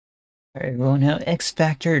Alright, everyone, how X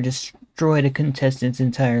Factor destroyed a contestant's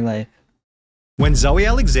entire life. When Zoe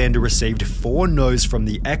Alexander received 4 no's from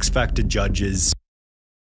the X Factor judges.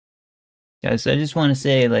 Guys, I just want to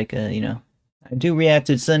say, I do react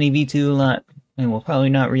to Sunny V2 a lot, and we'll probably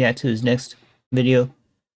not react to his next video.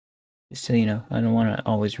 Just so, I don't want to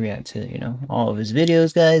always react to, all of his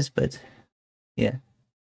videos, guys, but, yeah.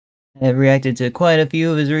 I've reacted to quite a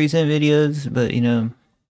few of his recent videos, but,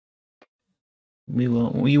 we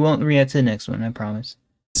won't react to the next one, I promise.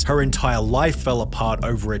 Her entire life fell apart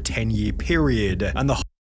over a 10-year period, and the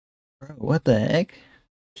Bro, what the heck?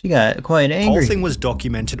 She got quite angry. whole thing was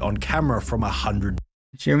documented on camera from 100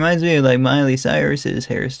 She reminds me of like Miley Cyrus's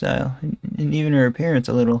hairstyle, and even her appearance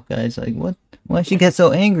a little, guys. Like, what? Why'd she get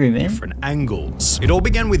so angry, man? different angles. It all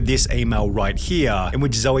began with this email right here, in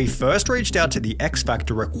which Zoe first reached out to the X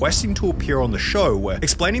Factor requesting to appear on the show,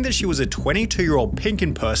 explaining that she was a 22-year-old Pink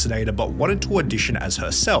impersonator but wanted to audition as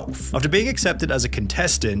herself. After being accepted as a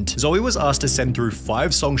contestant, Zoe was asked to send through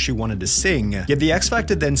 5 songs she wanted to sing, yet the X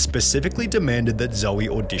Factor then specifically demanded that Zoe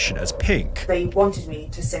audition as Pink. They wanted me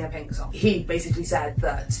to sing a Pink song. He basically said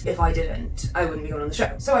that if I didn't, I wouldn't be going on the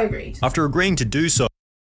show. So I agreed. After agreeing to do so,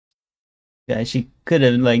 Guys, she could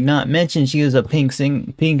have like not mentioned she was a Pink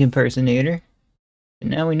impersonator. And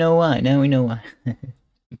now we know why. Now we know why.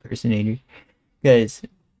 Impersonator. Guys,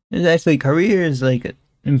 there's actually careers like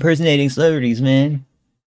impersonating celebrities, man.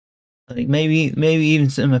 Like maybe even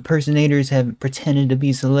some impersonators have pretended to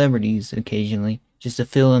be celebrities occasionally just to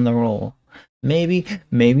fill in the role. Maybe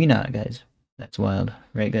not, guys. That's wild,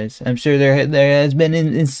 right, guys? I'm sure there has been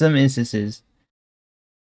in some instances.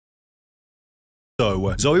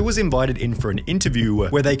 So, Zoe was invited in for an interview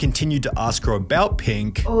where they continued to ask her about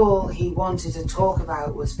Pink. All he wanted to talk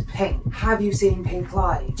about was Pink. Have you seen Pink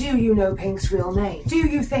live? Do you know Pink's real name? Do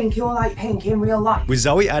you think you're like Pink in real life? With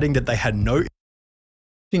Zoe adding that they had no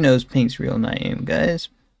She knows Pink's real name, guys.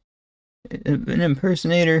 An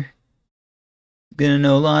impersonator gonna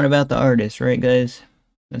know a lot about the artist, right, guys?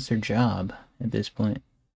 That's her job at this point.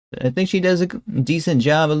 I think she does a decent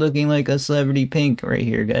job of looking like a celebrity Pink right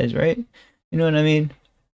here, guys, right? You know what I mean?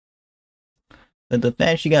 But the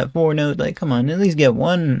fact she got 4 no's, like, come on, at least get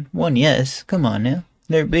one yes. Come on now.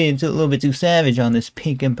 They're being a little bit too savage on this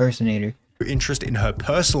Pink impersonator. interest in her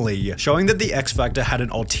personally, showing that the X Factor had an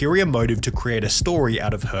ulterior motive to create a story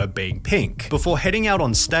out of her being Pink. Before heading out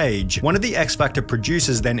on stage, one of the X Factor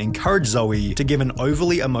producers then encouraged Zoe to give an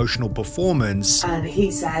overly emotional performance. And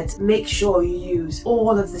he said, make sure you use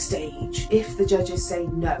all of the stage. If the judges say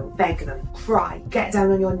no, beg them, cry, get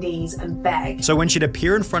down on your knees and beg. So when she'd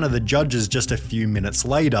appear in front of the judges just a few minutes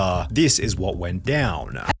later, this is what went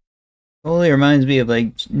down. Totally reminds me of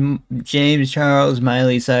like James Charles,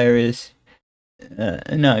 Miley Cyrus. Not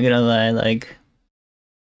gonna lie, like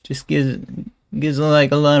just gives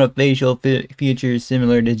like a lot of facial features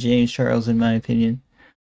similar to James Charles in my opinion,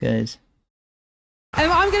 guys.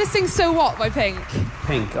 I'm gonna sing "So What" by Pink.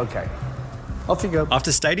 Pink, okay. Off you go.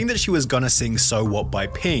 After stating that she was gonna sing So What by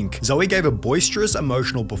Pink, Zoe gave a boisterous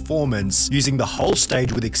emotional performance, using the whole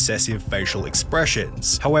stage with excessive facial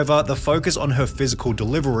expressions. However, the focus on her physical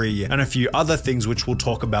delivery and a few other things which we'll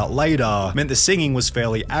talk about later meant the singing was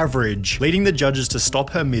fairly average, leading the judges to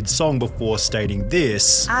stop her mid-song before stating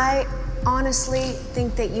this. I honestly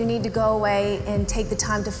think that you need to go away and take the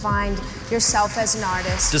time to find yourself as an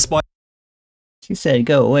artist. Despite She said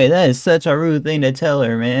go away. That is such a rude thing to tell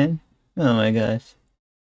her, man. Oh my gosh.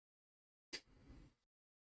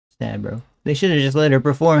 Sad, bro. They should have just let her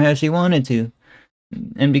perform how she wanted to.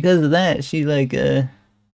 And because of that, she like, you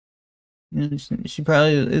know, she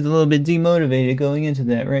probably is a little bit demotivated going into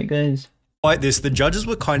that, right, guys? this, the judges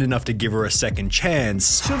were kind enough to give her a second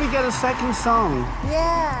chance. Should we get a second song?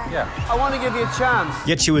 Yeah. I want to give you a chance.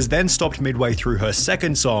 Yet she was then stopped midway through her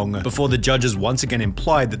second song before the judges once again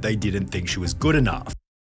implied that they didn't think she was good enough.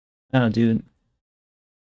 Oh, dude.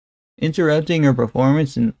 Interrupting her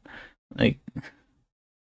performance and, like,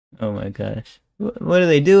 oh my gosh. What are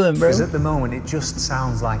they doing, bro? Because at the moment, it just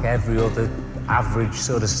sounds like every other average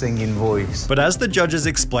sort of singing voice. But as the judges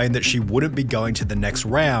explained that she wouldn't be going to the next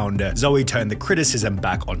round, Zoe turned the criticism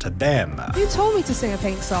back onto them. You told me to sing a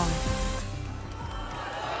Pink song.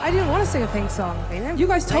 I didn't want to sing a Pink song. You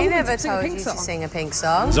guys told me to sing a Pink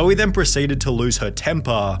song. Zoe then proceeded to lose her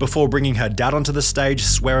temper before bringing her dad onto the stage,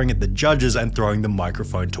 swearing at the judges and throwing the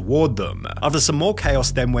microphone toward them. After some more chaos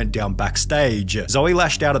then went down backstage, Zoe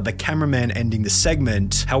lashed out at the cameraman ending the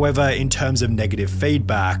segment. However, in terms of negative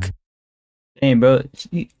feedback, Hey, bro.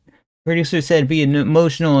 Producer said be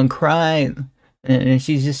emotional and cry, and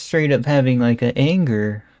she's just straight up having like an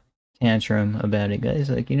anger tantrum about it, guys.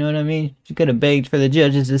 Like, you know what I mean? She could have begged for the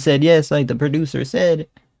judges to said yes, like the producer said.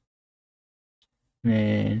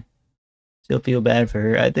 Man, still feel bad for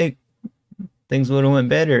her. I think things would have went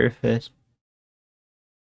better if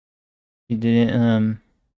she didn't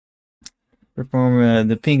perform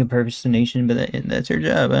the pink impersonation, but that's her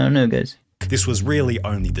job. I don't know, guys. This was really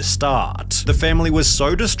only the start. The family was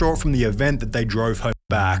so distraught from the event that they drove home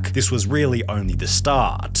back. This was really only the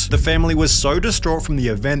start. The family was so distraught from the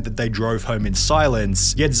event that they drove home in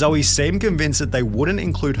silence, yet Zoe seemed convinced that they wouldn't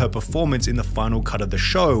include her performance in the final cut of the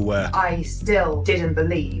show. I still didn't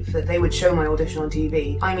believe that they would show my audition on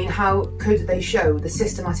TV. I mean, how could they show the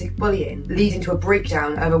systematic bullying leading to a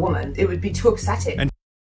breakdown of a woman? It would be too upsetting. And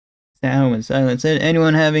silence.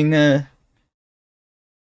 Anyone having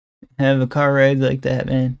have a car ride like that,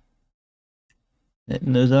 man?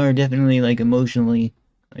 Those are definitely like emotionally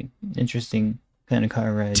like interesting kind of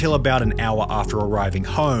car rides. Till about an hour after arriving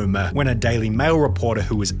home, when a Daily Mail reporter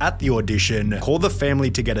who was at the audition called the family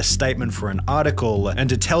to get a statement for an article and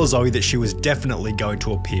to tell Zoe that she was definitely going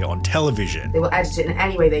to appear on television. They will edit it in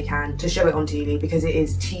any way they can to show it on TV because it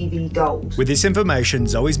is TV gold. With this information,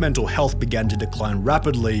 Zoe's mental health began to decline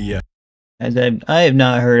rapidly. As I have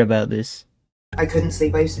not heard about this. I couldn't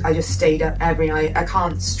sleep. I just stayed up every night. I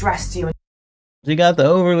can't stress to you. She got the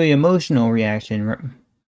overly emotional reaction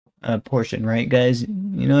portion, right, guys?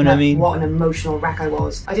 You know what I mean? What an emotional wreck I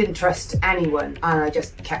was. I didn't trust anyone, and I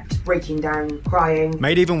just kept breaking down, crying.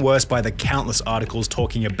 Made even worse by the countless articles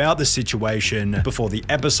talking about the situation before the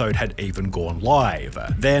episode had even gone live.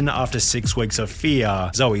 Then, after 6 weeks of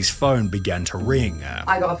fear, Zoe's phone began to ring.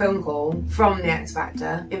 I got a phone call from the X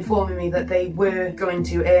Factor informing me that they were going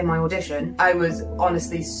to air my audition. I was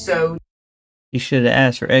honestly so... You should have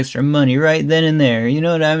asked for extra money right then and there, you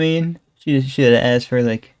know what I mean? She should have asked for,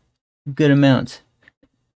 like, good amount.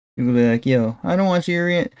 People be like, yo, I don't want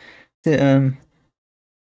you to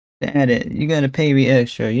add it. You gotta pay me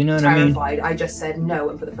extra, you know what I mean? Terrified, I just said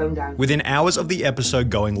no and put the phone down. Within hours of the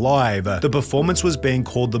episode going live, the performance was being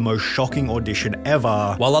called the most shocking audition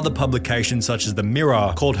ever, while other publications such as The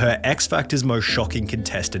Mirror called her X Factor's most shocking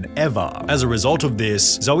contestant ever. As a result of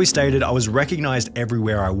this, Zoe stated, I was recognized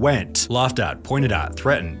everywhere I went, laughed at, pointed at,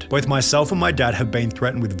 threatened. Both myself and my dad have been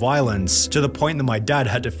threatened with violence, to the point that my dad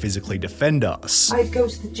had to physically defend us. I'd go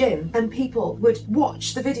to the gym and people would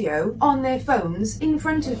watch the video on their phones in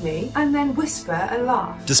front of me and then whisper and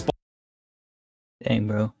laugh. Dang,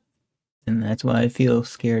 bro. And that's why I feel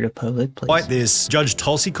scared of public places. Despite this, Judge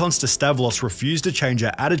Tulsi Constantopoulos refused to change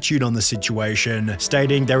her attitude on the situation,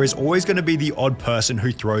 stating there is always going to be the odd person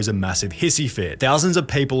who throws a massive hissy fit. Thousands of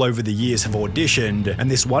people over the years have auditioned,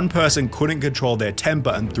 and this one person couldn't control their temper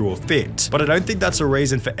and threw a fit. But I don't think that's a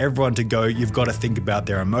reason for everyone to go, you've got to think about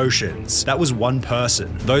their emotions. That was one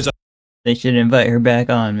person. They should invite her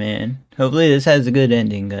back on, man. Hopefully this has a good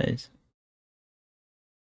ending, guys.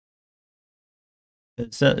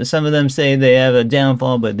 So, some of them say they have a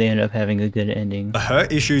downfall, but they end up having a good ending. Her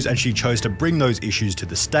issues, and she chose to bring those issues to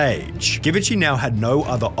the stage. Given she now had no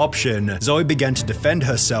other option, Zoe began to defend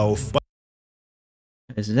herself.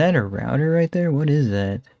 Is that a router right there? What is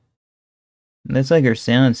that? That's like her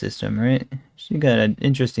sound system, right? She got an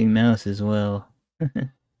interesting mouse as well.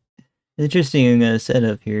 Interesting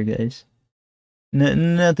setup here, guys.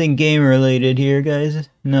 Nothing game related here, guys.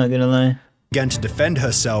 Not gonna lie. Began to defend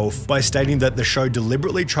herself by stating that the show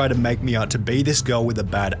deliberately tried to make me out to be this girl with a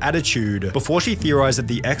bad attitude, before she theorized that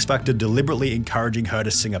the X Factor deliberately encouraging her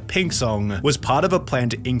to sing a Pink song was part of a plan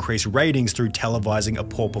to increase ratings through televising a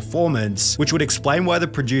poor performance, which would explain why the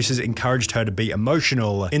producers encouraged her to be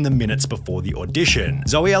emotional in the minutes before the audition.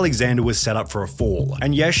 Zoe Alexander was set up for a fall,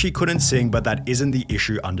 and yes, she couldn't sing, but that isn't the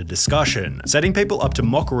issue under discussion. Setting people up to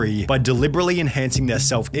mockery by deliberately enhancing their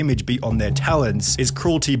self-image beyond their talents is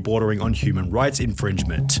cruelty bordering on human rights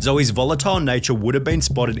infringement. Zoe's volatile nature would have been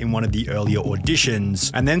spotted in one of the earlier auditions,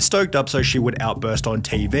 and then stoked up so she would outburst on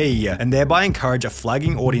TV, and thereby encourage a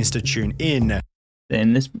flagging audience to tune in.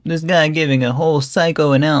 And this guy giving a whole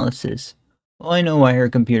psychoanalysis. Well, I know why her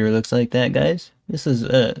computer looks like that, guys. This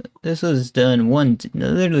was done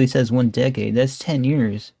literally says 1 decade. That's 10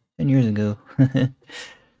 years. 10 years ago.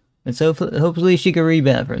 And so hopefully she can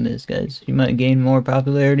rebound from this, guys. She might gain more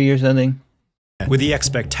popularity or something. With the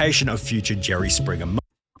expectation of future Jerry Springer.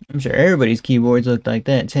 I'm sure everybody's keyboards looked like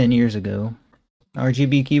that 10 years ago.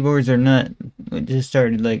 RGB keyboards are not, it just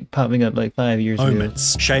started like popping up like 5 years ago.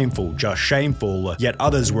 Moments. Shameful, just shameful, yet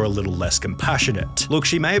others were a little less compassionate. Look,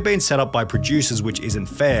 she may have been set up by producers, which isn't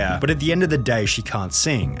fair, but at the end of the day, she can't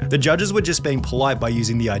sing. The judges were just being polite by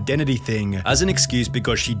using the identity thing as an excuse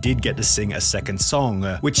because she did get to sing a second song,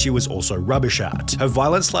 which she was also rubbish at. Her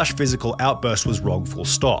violent/physical outburst was wrong, full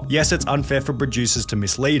stop. Yes, it's unfair for producers to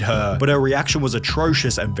mislead her, but her reaction was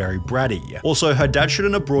atrocious and very bratty. Also, her dad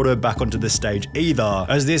shouldn't have brought her back onto the stage either,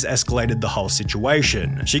 as this escalated the whole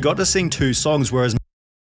situation. She got to sing 2 songs, whereas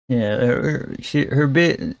yeah, her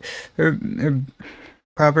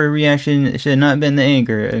proper reaction should not have been the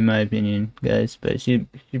anger, in my opinion, guys. But she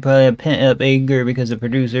probably had pent up anger because the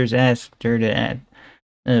producers asked her to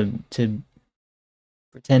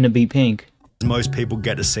pretend to be Pink. most people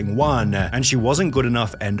get to sing 1, and she wasn't good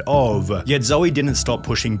enough, end of. Yet Zoe didn't stop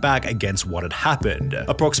pushing back against what had happened.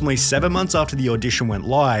 Approximately 7 months after the audition went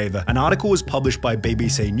live, an article was published by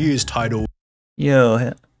BBC News titled,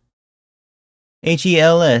 Yo,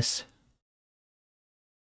 HELS.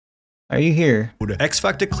 Are you here? X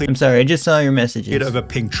Factor cleared I'm sorry, I just saw your messages. over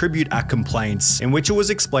Pink Tribute Act complaints, in which it was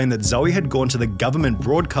explained that Zoe had gone to the government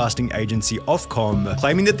broadcasting agency Ofcom,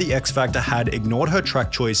 claiming that the X Factor had ignored her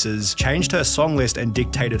track choices, changed her song list, and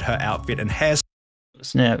dictated her outfit and hairstyle.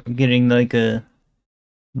 Snap, getting like a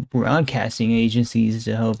broadcasting agencies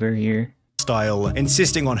to help her here.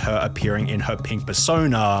 Insisting on her appearing in her Pink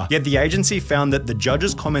persona, yet the agency found that the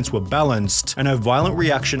judges' comments were balanced, and her violent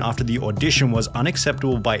reaction after the audition was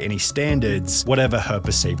unacceptable by any standards, whatever her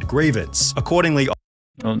perceived grievance. Accordingly,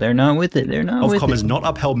 Oh, they're not with it. They're not with it. Ofcom has not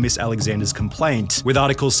upheld Miss Alexander's complaint, with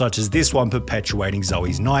articles such as this one perpetuating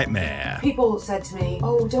Zoe's nightmare. People said to me,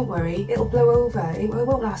 oh, don't worry, it'll blow over, it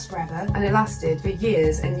won't last forever. And it lasted for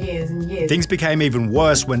years and years and years. Things became even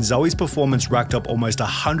worse when Zoe's performance racked up almost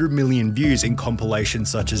 100 million views in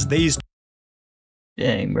compilations such as these.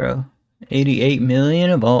 Dang, bro. 88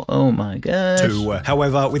 million of all. Oh my gosh.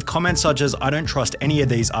 However, with comments such as, I don't trust any of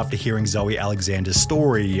these after hearing Zoe Alexander's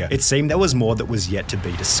story, it seemed there was more that was yet to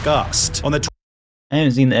be discussed. On the I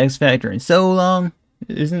haven't seen the X Factor in so long.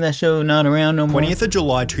 Isn't that show not around no more? 20th of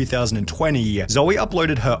July 2020, Zoe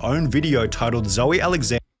uploaded her own video titled Zoe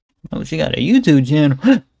Alexander. Oh, she got a YouTube channel.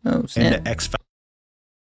 Oh, snap. X Factor.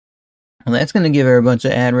 Well, that's gonna give her a bunch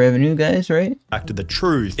of ad revenue, guys, right? Back to the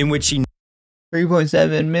Truth, in which she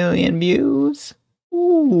 3.7 million views.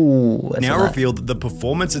 Ooh, that's now revealed that the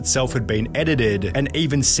performance itself had been edited and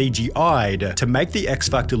even CGI'd to make the X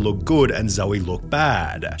Factor look good and Zoe look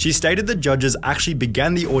bad. She stated the judges actually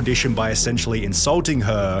began the audition by essentially insulting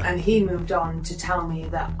her. And he moved on to tell me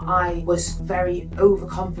that I was very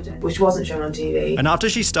overconfident, which wasn't shown on TV. And after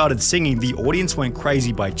she started singing, the audience went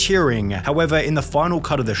crazy by cheering. However, in the final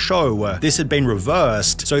cut of the show, this had been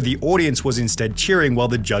reversed, so the audience was instead cheering while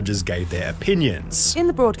the judges gave their opinions. In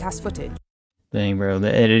the broadcast footage. Dang, bro,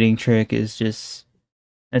 the editing trick is just...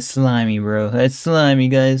 That's slimy, bro. That's slimy,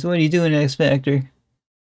 guys. What are you doing, X Factor?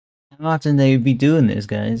 How often they be doing this,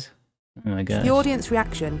 guys? Oh my god. The audience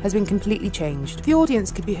reaction has been completely changed. The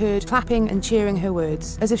audience could be heard clapping and cheering her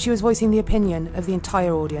words, as if she was voicing the opinion of the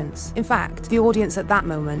entire audience. In fact, the audience at that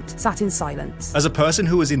moment sat in silence. As a person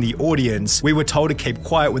who was in the audience, we were told to keep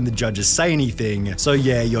quiet when the judges say anything, so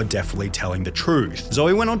yeah, you're definitely telling the truth.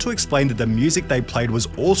 Zoe went on to explain that the music they played was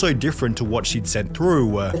also different to what she'd sent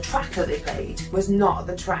through. The track that they played was not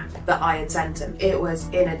the track that I had sent them. It was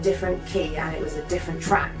in a different key and it was a different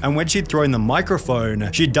track. And when she'd thrown the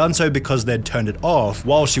microphone, she'd done so because they'd turned it off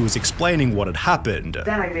while she was explaining what had happened.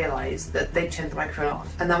 Then I realised that they'd turned the microphone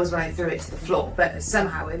off, and that was when I threw it to the floor. But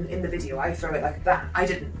somehow in the video I threw it like that. I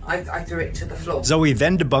didn't. I threw it to the floor. Zoe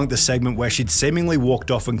then debunked the segment where she'd seemingly walked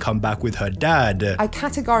off and come back with her dad. I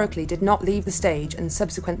categorically did not leave the stage and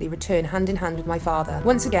subsequently return hand in hand with my father.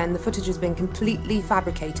 Once again, the footage has been completely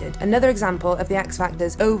fabricated. Another example of the X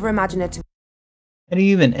Factor's over-imaginative How do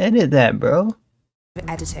you even edit that, bro?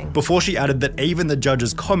 editing. Before she added that even the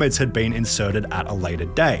judges' comments had been inserted at a later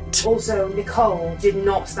date. Also, Nicole did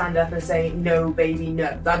not stand up and say, no, baby,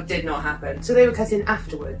 no. That did not happen. So they were cut in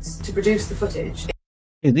afterwards to produce the footage.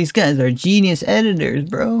 Dude, these guys are genius editors,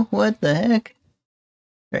 bro. What the heck?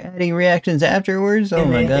 They're adding reactions afterwards? Oh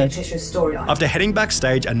my gosh. After heading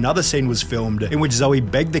backstage, another scene was filmed in which Zoe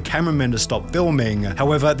begged the cameraman to stop filming.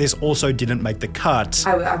 However, this also didn't make the cut.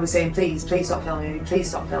 I was saying, please stop filming me,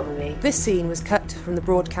 please stop filming me. This scene was cut from the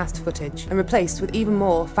broadcast footage and replaced with even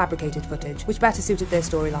more fabricated footage, which better suited their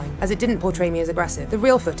storyline, as it didn't portray me as aggressive. The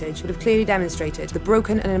real footage would have clearly demonstrated the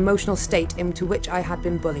broken and emotional state into which I had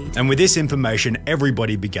been bullied. And with this information,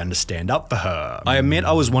 everybody began to stand up for her. I admit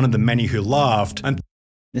I was one of the many who laughed, and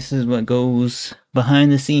this is what goes behind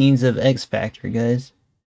the scenes of X Factor, guys.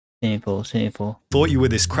 Shameful, shameful. Thought you were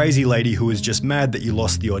this crazy lady who was just mad that you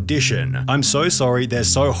lost the audition. I'm so sorry, they're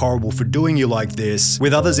so horrible for doing you like this,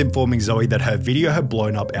 with others informing Zoe that her video had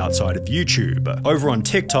blown up outside of YouTube. Over on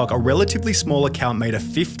TikTok, a relatively small account made a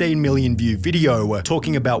 15 million view video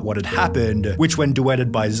talking about what had happened, which when duetted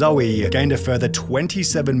by Zoe, gained a further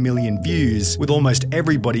 27 million views, with almost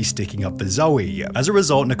everybody sticking up for Zoe. As a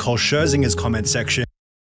result, Nicole Scherzinger's comment section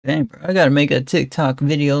Dang, bro, I gotta make a TikTok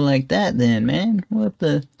video like that then, man. What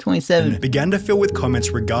the 27? Began to fill with comments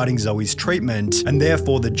regarding Zoe's treatment, and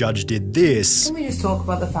therefore the judge did this. Can we just talk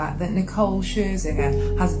about the fact that Nicole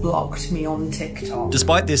Scherzinger has blocked me on TikTok?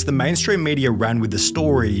 Despite this, the mainstream media ran with the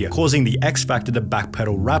story, causing the X Factor to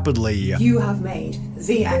backpedal rapidly. You have made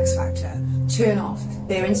the X Factor turn off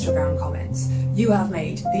their Instagram comments. You have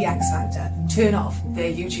made the X Factor turn off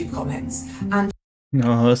their YouTube comments. And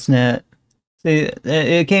Oh snap! See,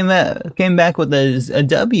 it came back with a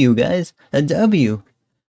W, guys. A W.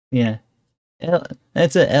 Yeah.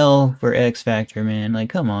 That's a L for X Factor, man.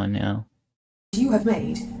 Like, come on now. you have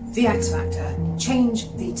made the X Factor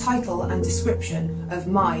change the title and description of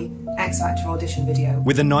my X Factor audition video.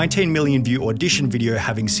 With a 19 million view audition video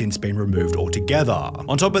having since been removed altogether.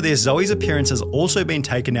 On top of this, Zoe's appearance has also been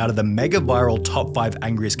taken out of the mega viral top 5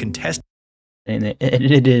 angriest contestants And they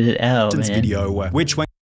edited it out, man. video, which when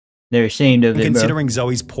They're ashamed of it, considering bro.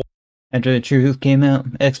 Zoe's poor After the truth came out,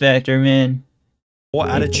 X Factor, man.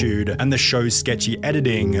 attitude and the show's sketchy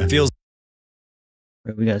editing, feels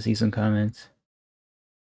Bro, we gotta see some comments.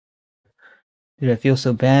 Dude, I feel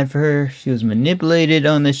so bad for her. She was manipulated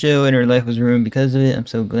on the show and her life was ruined because of it. I'm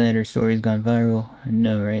so glad her story's gone viral. I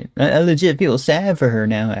know, right? I legit feel sad for her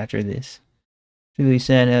now after this. It's really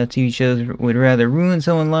sad how TV shows would rather ruin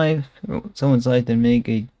someone's life than make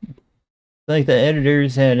a... Like the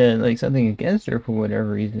editors had like something against her for whatever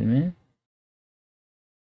reason, man.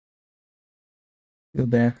 Go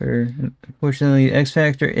back for her. Unfortunately, X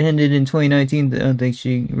Factor ended in 2019. I don't think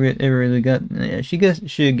she ever really got... She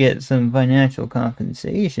should get some financial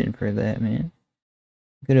compensation for that, man.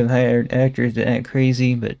 Could have hired actors to act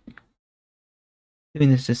crazy, but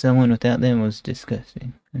doing this to someone without them was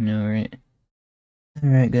disgusting. I know, right?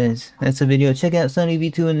 Alright, guys. That's the video. Check out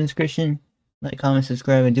SunnyV2 in the description. Like, comment,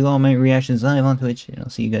 subscribe, and do all my reactions live on Twitch. And I'll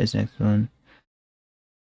see you guys next one.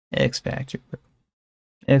 X Factor, bro.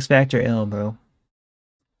 X Factor L, bro.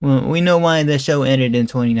 Well, we know why the show ended in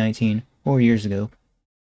 2019, 4 years ago.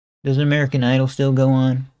 Does American Idol still go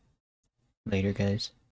on? Later, guys.